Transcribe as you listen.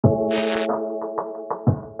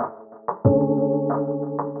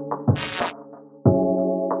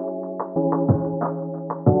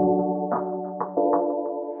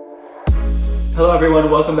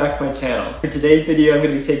everyone, welcome back to my channel. For today's video, I'm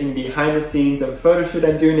going to be taking behind the scenes of a photo shoot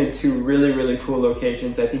I'm doing in two really cool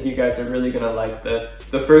locations. I think you guys are really going to like this.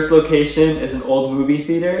 The first location is an old movie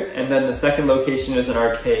theater, and then the second location is an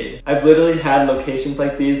arcade. I've literally had locations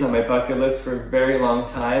like these on my bucket list for a very long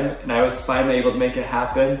time, and I was finally able to make it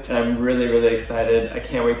happen, and I'm really excited. I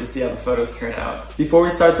can't wait to see how the photos turn out. Before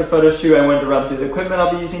we start the photo shoot, I wanted to run through the equipment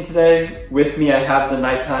I'll be using today. With me, I have the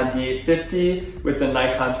Nikon D850 with the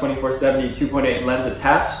Nikon 2470 2.8 lens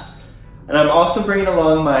attached. And I'm also bringing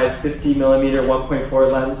along my 50mm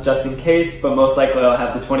 1.4 lens just in case, but most likely I'll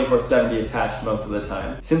have the 2470 attached most of the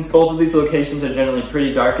time. Since both of these locations are generally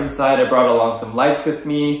pretty dark inside, I brought along some lights with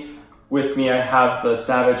me. With me I have the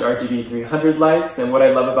Savage RGB 300 lights, and what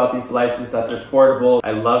I love about these lights is that they're portable.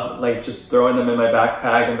 I love just throwing them in my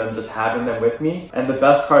backpack and then just having them with me. And the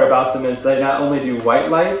best part about them is they not only do white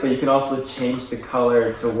light, but you can also change the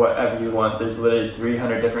color to whatever you want. There's literally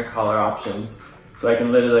 300 different color options. So I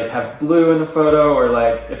can literally have blue in the photo, or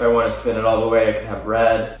if I want to spin it all the way, I can have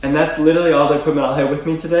red. And that's literally all the equipment I'll have with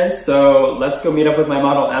me today. So let's go meet up with my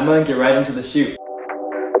model Emma and get right into the shoot.